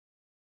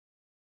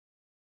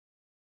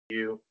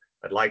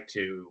I'd like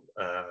to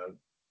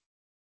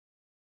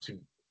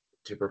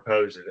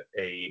propose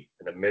an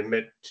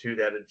amendment to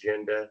that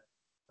agenda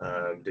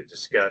to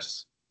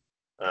discuss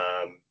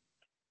the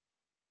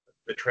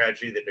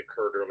tragedy that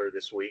occurred earlier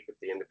this week at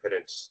the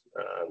Independence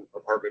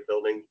apartment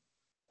building,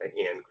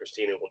 and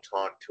Christina will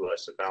talk to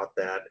us about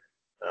that.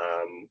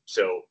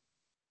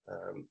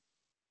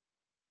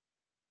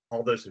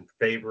 All those in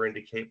favor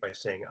indicate by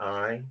saying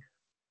aye.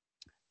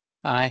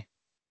 Aye.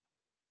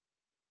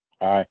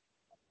 Aye.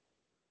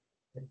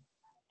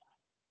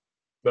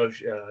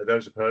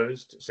 Those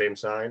opposed, same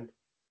sign.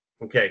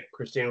 Okay,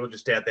 Christina, we'll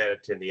just add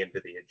that to the end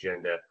of the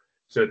agenda.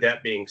 So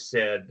that being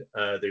said,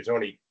 there's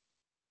only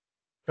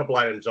a couple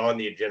items on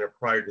the agenda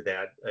prior to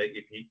that.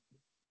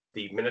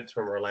 The minutes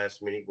from our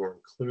last meeting were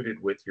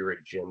included with your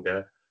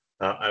agenda.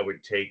 I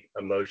would take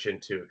a motion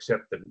to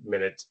accept the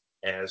minutes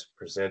as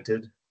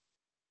presented.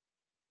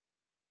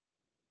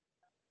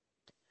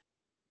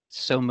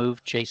 So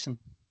moved, Jason.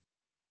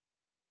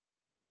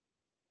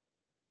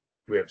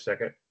 Do we have a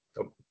second?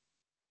 Oh.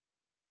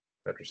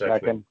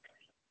 Second.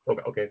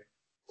 Okay.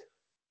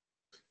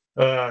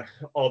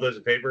 All those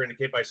in favor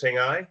indicate by saying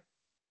aye.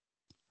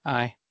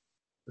 Aye.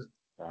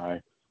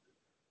 Aye.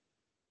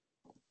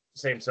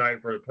 Same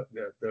sign for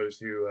those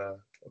who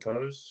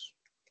oppose.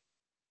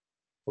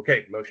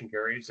 Okay, motion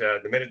carries.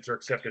 The minutes are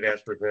accepted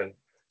as presented.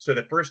 So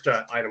the first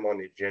item on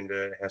the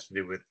agenda has to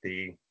do with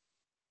the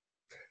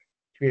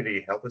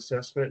community health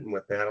assessment, and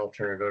with that, I'll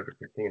turn it over to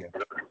Christina.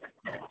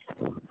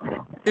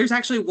 There's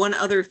actually one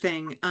other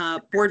thing,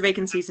 board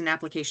vacancies and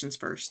applications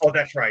first. Oh,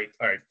 that's right.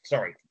 All right,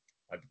 sorry.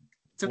 I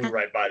Okay. blew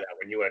right by that.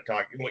 When you want to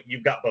talk,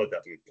 you've got both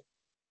of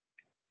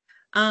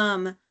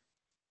them.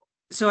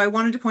 So I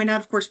wanted to point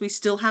out, of course, we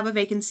still have a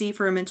vacancy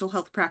for a mental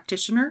health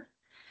practitioner.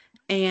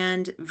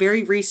 And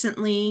very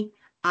recently,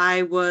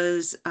 I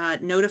was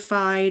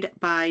notified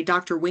by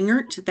Dr.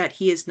 Wingert that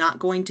he is not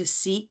going to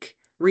seek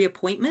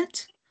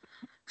reappointment.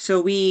 So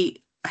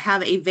we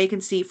have a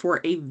vacancy for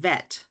a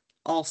vet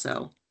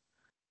also.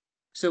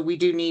 So we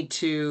do need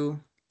to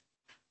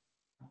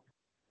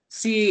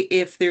see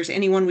if there's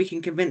anyone we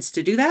can convince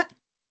to do that.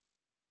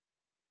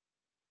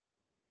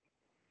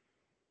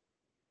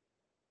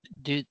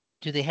 Do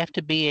they have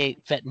to be a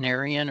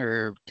veterinarian,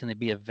 or can they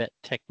be a vet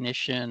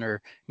technician?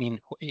 Or, I mean,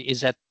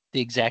 is that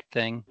the exact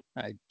thing?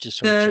 I just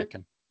sort of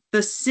checking.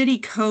 The city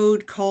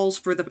code calls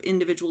for the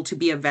individual to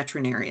be a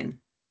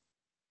veterinarian.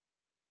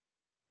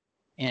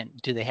 And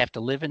do they have to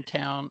live in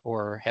town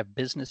or have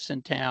business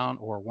in town,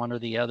 or one or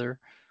the other?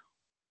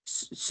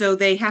 So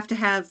they have to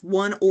have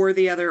one or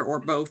the other, or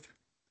both,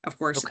 of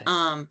course.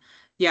 Okay.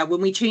 Yeah,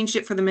 when we changed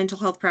it for the mental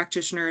health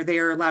practitioner, they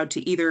are allowed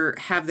to either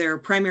have their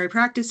primary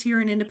practice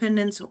here in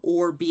Independence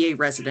or be a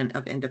resident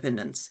of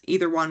Independence.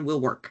 Either one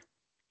will work.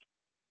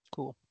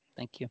 Cool.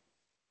 Thank you.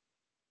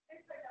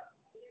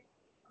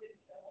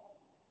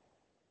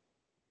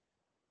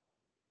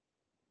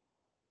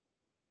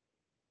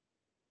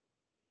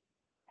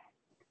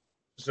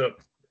 So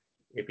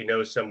if you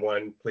know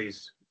someone,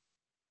 please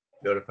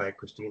notify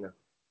Christina.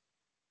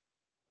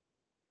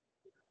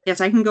 Yes,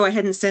 I can go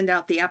ahead and send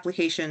out the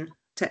application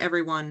to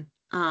everyone,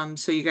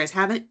 so you guys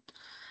have it,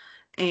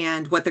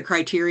 and what the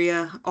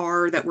criteria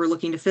are that we're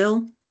looking to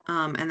fill.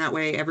 And that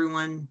way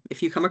everyone,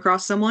 if you come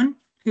across someone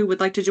who would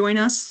like to join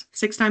us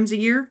 6 times a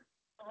year,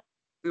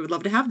 we would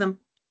love to have them.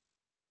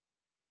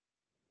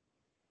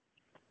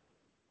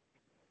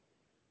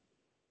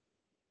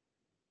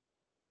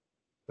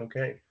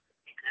 Okay.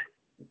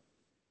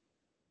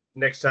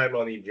 Next item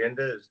on the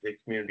agenda is the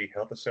community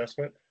health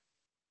assessment.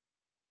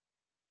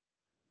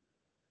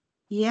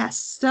 Yes,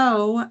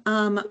 so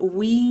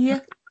we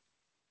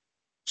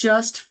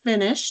just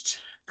finished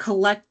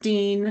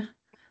collecting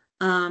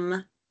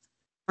our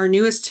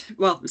newest,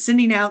 well,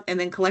 sending out and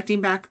then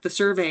collecting back the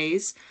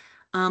surveys.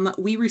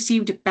 We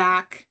received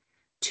back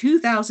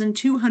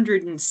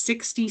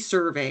 2,260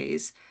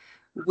 surveys,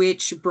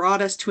 which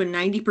brought us to a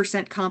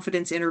 90%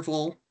 confidence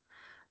interval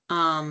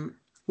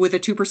with a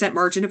 2%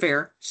 margin of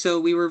error. So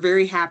we were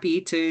very happy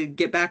to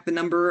get back the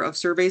number of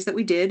surveys that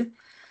we did.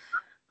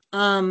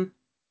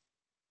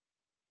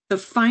 The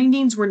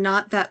findings were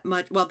not that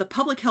much, well, the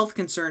public health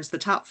concerns, the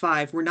top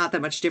 5, were not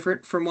that much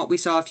different from what we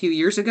saw a few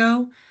years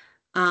ago.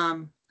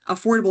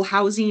 Affordable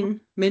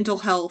housing, mental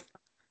health,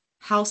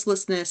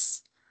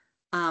 houselessness,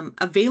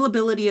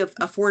 availability of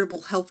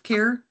affordable health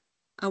care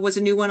was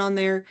a new one on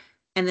there,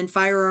 and then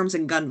firearms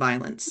and gun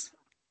violence.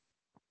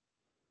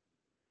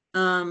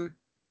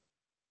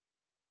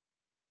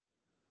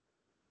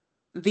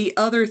 The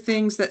other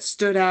things that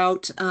stood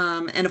out,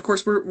 and of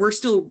course we're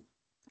still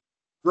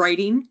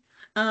writing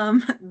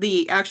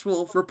the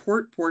actual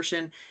report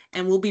portion,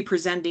 and we'll be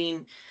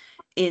presenting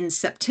in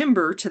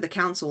September to the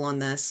council on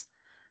this.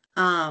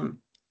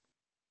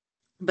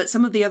 But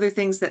some of the other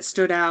things that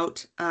stood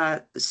out,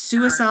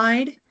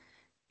 suicide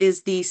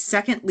is the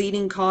second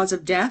leading cause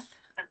of death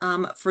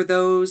for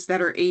those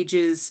that are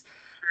ages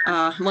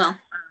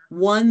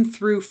 1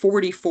 through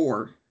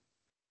 44.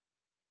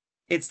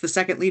 It's the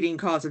second leading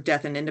cause of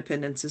death in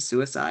Independence is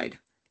suicide.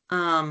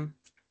 And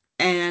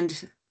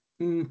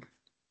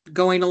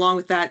going along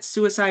with that,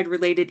 suicide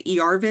related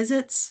ER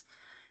visits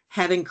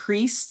have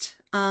increased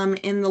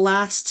in the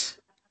last,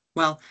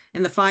 well,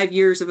 in the 5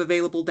 years of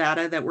available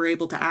data that we're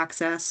able to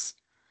access.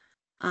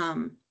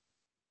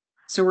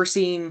 So we're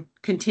seeing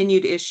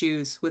continued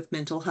issues with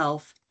mental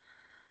health.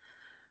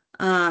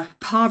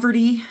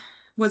 Poverty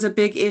was a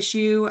big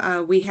issue.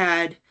 We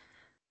had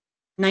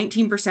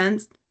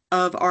 19%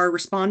 of our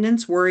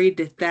respondents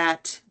worried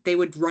that they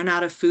would run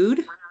out of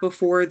food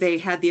before they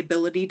had the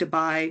ability to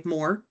buy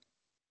more.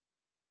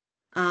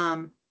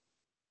 And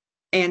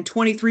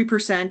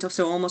 23%,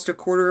 so almost a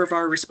quarter of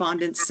our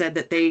respondents, said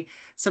that they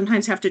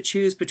sometimes have to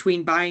choose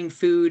between buying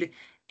food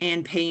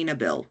and paying a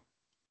bill.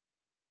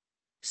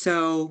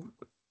 So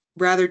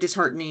rather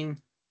disheartening.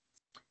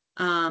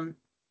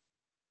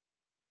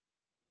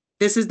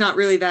 This is not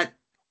really that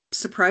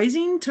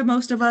surprising to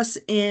most of us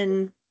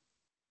in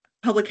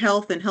public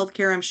health and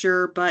healthcare, I'm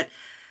sure, but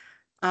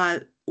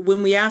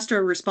when we asked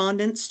our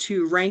respondents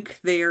to rank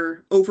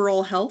their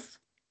overall health,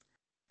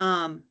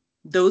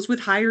 those with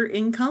higher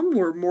income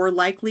were more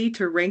likely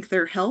to rank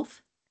their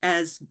health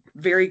as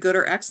very good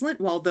or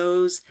excellent, while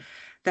those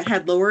that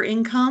had lower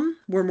income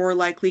were more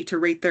likely to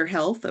rate their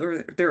health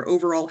or their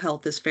overall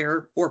health as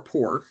fair or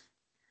poor.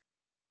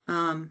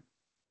 I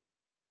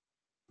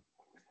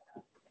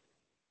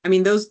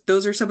mean, those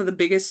are some of the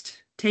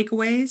biggest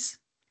takeaways.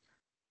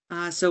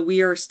 So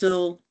we are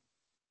still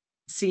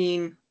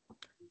seeing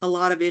a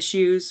lot of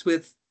issues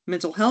with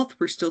mental health.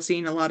 We're still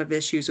seeing a lot of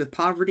issues with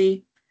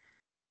poverty.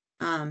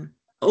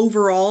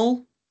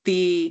 Overall,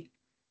 the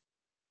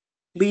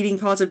leading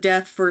cause of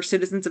death for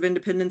citizens of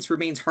Independence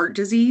remains heart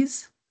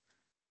disease.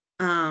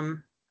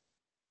 But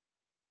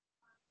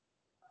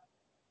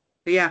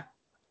yeah,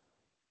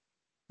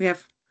 we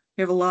have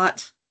a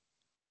lot.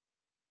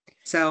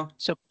 So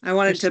I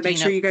wanted to make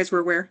sure you guys were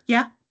aware.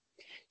 Yeah.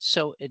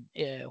 So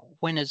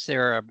when is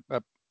there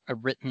a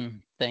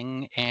written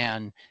thing,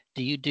 and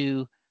do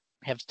you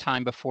have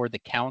time before the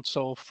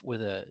council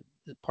with a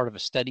part of a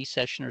study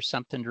session or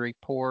something to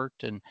report?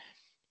 And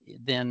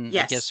then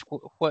yes. I guess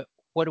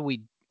what do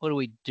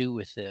we do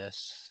with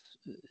this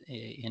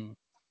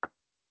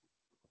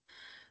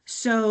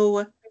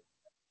So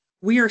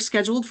we are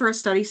scheduled for a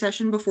study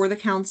session before the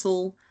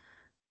council.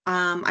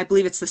 I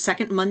believe it's the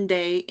second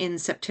Monday in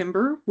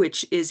September,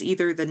 which is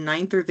either the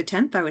 9th or the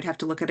 10th. I would have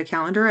to look at a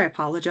calendar. I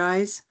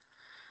apologize.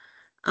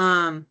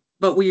 But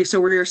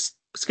we're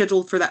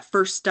scheduled for that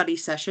first study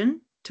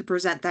session to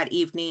present that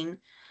evening.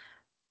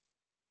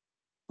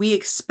 We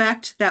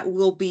expect that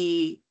we'll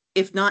be,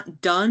 if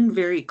not done,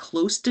 very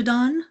close to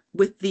done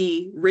with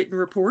the written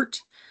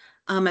report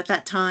at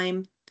that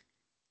time.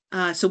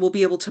 So we'll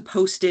be able to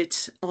post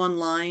it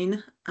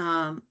online.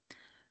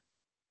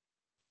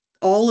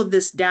 All of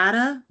this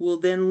data will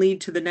then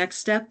lead to the next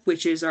step,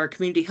 which is our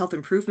community health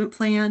improvement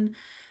plan.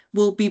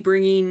 We'll be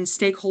bringing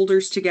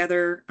stakeholders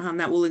together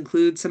that will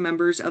include some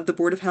members of the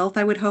Board of Health,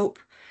 I would hope,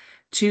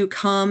 to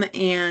come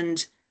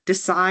and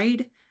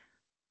decide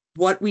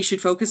what we should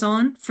focus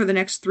on for the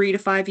next 3 to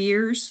 5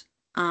 years,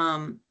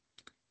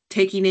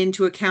 taking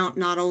into account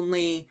not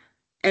only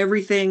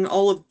everything,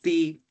 all of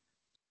the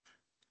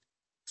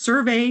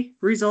survey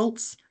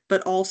results,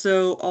 but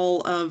also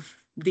all of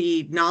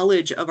the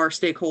knowledge of our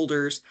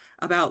stakeholders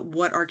about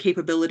what our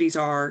capabilities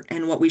are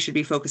and what we should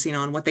be focusing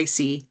on, what they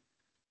see.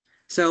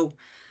 So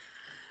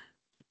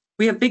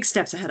we have big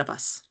steps ahead of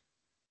us.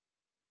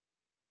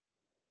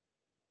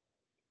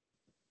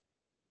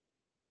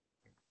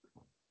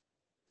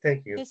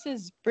 Thank you. This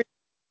is Brittany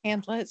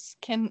Handless.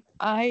 Can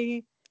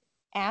I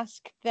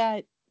ask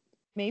that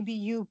maybe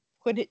you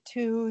put it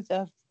to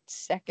the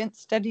second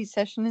study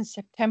session in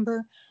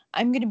September?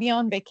 I'm going to be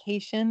on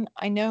vacation.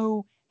 I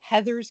know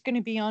Heather's going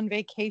to be on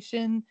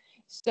vacation.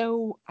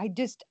 So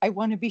I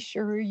want to be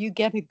sure you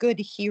get a good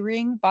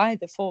hearing by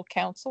the full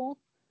council.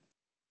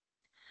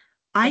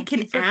 I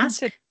can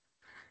ask.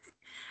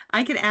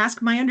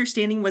 My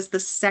understanding was the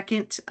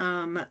second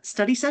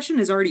study session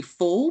is already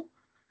full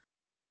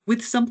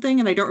with something,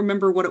 and I don't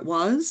remember what it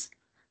was.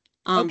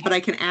 Okay. But I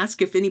can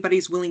ask if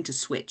anybody's willing to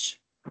switch.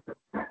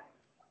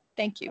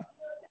 Thank you.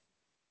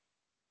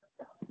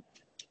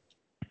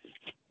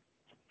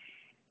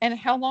 And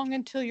how long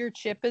until your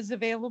CHIP is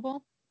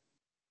available?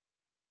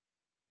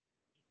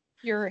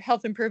 Your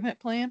health improvement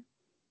plan?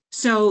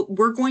 So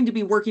we're going to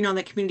be working on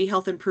the community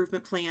health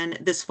improvement plan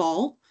this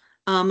fall.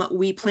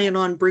 We plan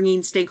on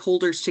bringing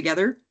stakeholders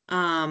together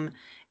and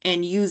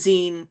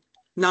using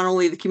not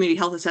only the community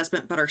health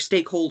assessment, but our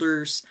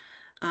stakeholders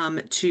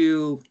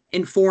to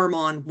inform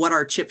on what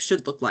our CHIP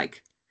should look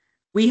like.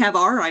 We have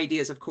our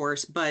ideas, of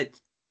course, but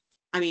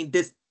I mean,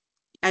 this,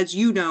 as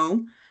you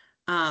know,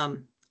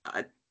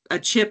 a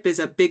CHIP is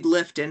a big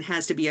lift and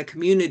has to be a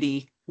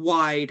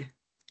community-wide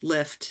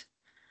lift.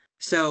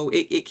 So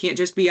it can't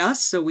just be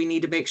us. So we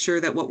need to make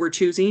sure that what we're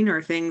choosing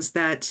are things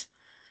that,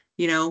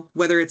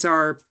 whether it's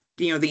our,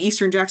 the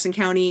Eastern Jackson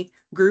County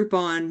group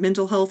on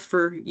mental health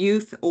for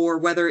youth, or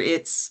whether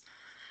it's,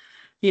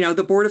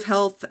 the Board of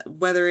Health,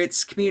 whether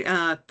it's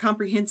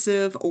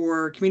comprehensive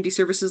or Community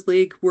Services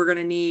League, we're going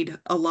to need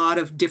a lot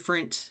of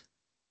different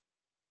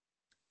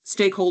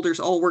stakeholders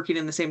all working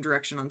in the same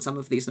direction on some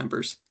of these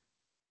numbers.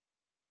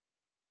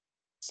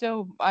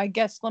 So I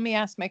guess let me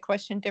ask my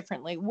question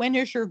differently. When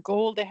is your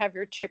goal to have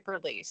your chip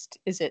released?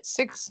 Is it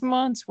 6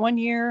 months, 1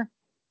 year?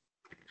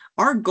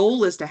 Our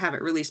goal is to have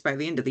it released by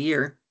the end of the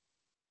year.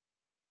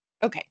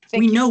 Okay, We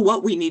thank you. know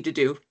what we need to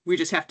do. We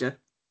just have to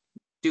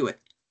do it.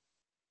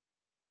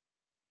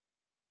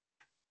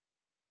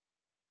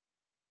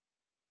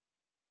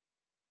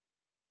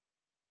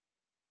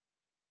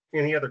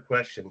 Any other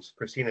questions?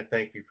 Christina,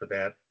 thank you for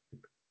that.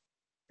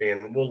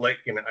 And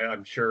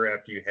I'm sure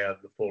after you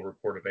have the full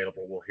report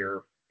available, we'll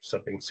hear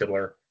something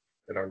similar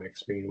at our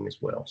next meeting as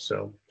well.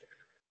 So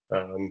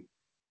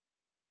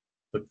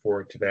look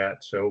forward to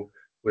that. So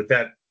with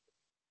that,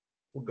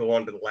 we'll go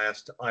on to the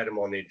last item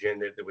on the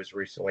agenda that was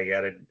recently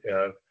added.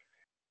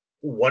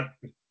 What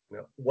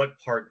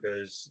part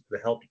does the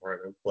health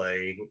department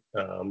play,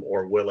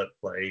 or will it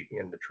play,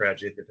 in the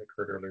tragedy that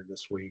occurred earlier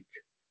this week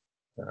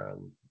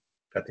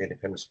at the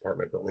Independence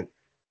Apartment building?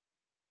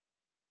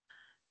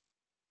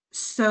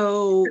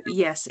 So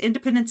yes,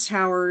 Independence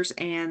Towers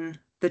and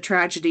the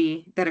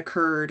tragedy that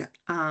occurred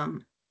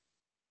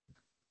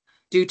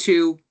due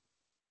to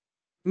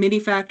many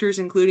factors,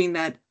 including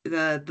that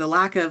the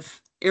lack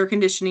of air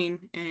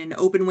conditioning and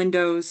open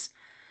windows.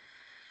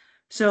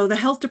 So the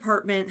health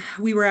department,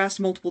 we were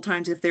asked multiple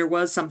times if there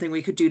was something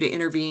we could do to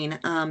intervene.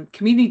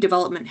 Community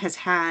development has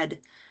had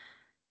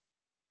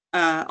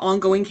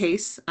ongoing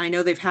case. I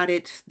know they've had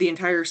it the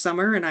entire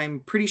summer, and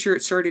I'm pretty sure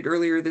it started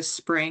earlier this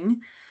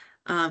spring.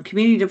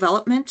 Community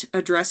development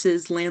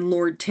addresses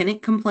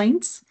landlord-tenant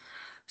complaints.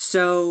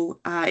 So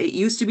it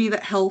used to be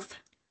that health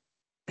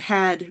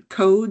had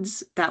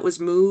codes that was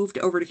moved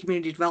over to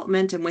community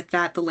development, and with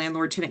that, the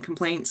landlord-tenant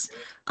complaints,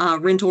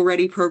 rental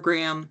ready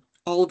program,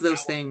 all of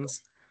those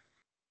things.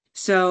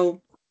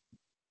 So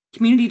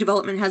community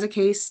development has a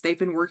case. They've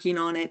been working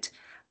on it.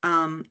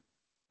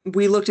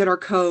 We looked at our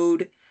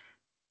code.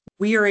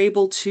 We are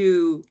able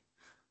to,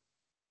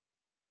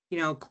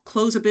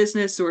 close a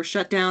business or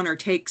shut down or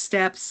take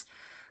steps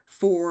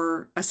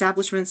for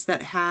establishments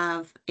that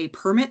have a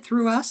permit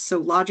through us. So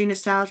lodging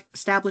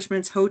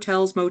establishments,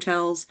 hotels,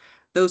 motels,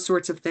 those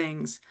sorts of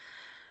things.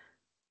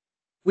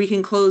 We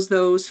can close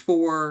those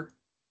for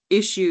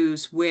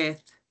issues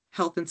with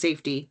health and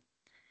safety.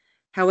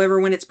 However,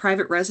 when it's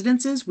private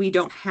residences, we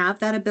don't have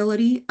that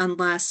ability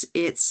unless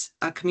it's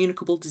a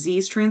communicable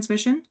disease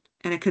transmission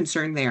and a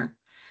concern there.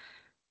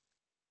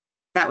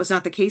 That was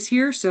not the case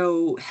here,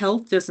 so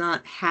health does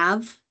not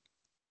have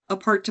a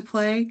part to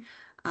play.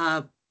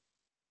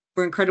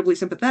 We're incredibly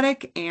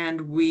sympathetic,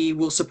 and we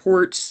will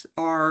support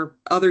our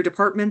other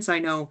departments. I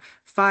know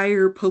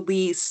fire,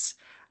 police,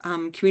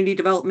 community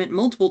development,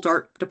 multiple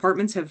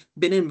departments have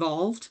been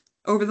involved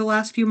over the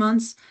last few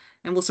months,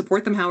 and we'll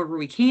support them however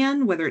we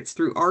can, whether it's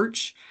through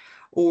Arch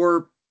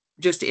or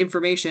just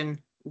information.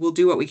 We'll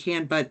do what we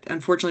can, but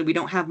unfortunately, we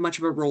don't have much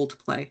of a role to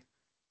play.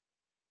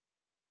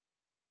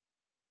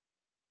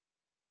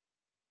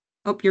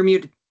 Oh, you're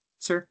muted,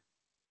 sir.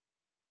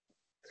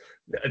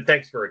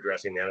 Thanks for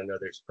addressing that. I know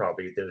there's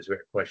probably those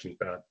questions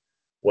about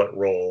what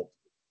role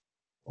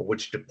or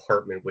which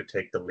department would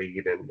take the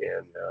lead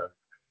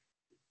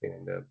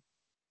in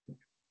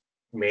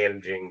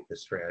managing the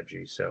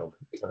strategy. So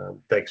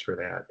thanks for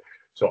that.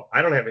 So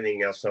I don't have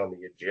anything else on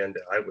the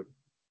agenda.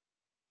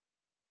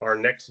 Our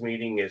next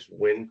meeting is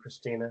when,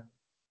 Christina?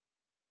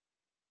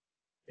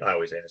 I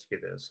always ask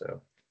you this,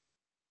 so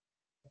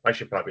I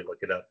should probably look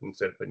it up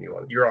instead of putting you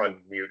on. You're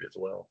on mute as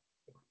well.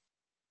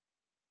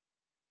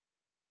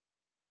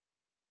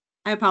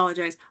 I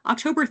apologize.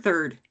 October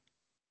 3rd.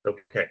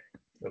 Okay.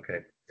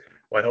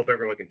 Well, I hope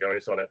everyone can join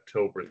us on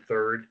October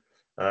 3rd.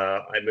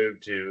 I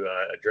move to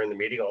adjourn the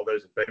meeting. All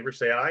those in favor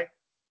say aye.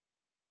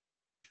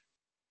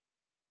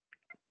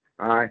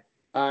 Aye.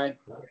 Aye.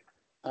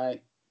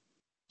 Aye.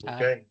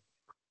 Okay.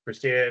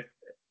 Christina,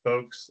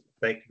 folks,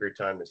 thank you for your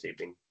time this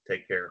evening.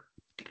 Take care.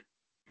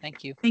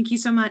 Thank you. Thank you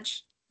so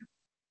much.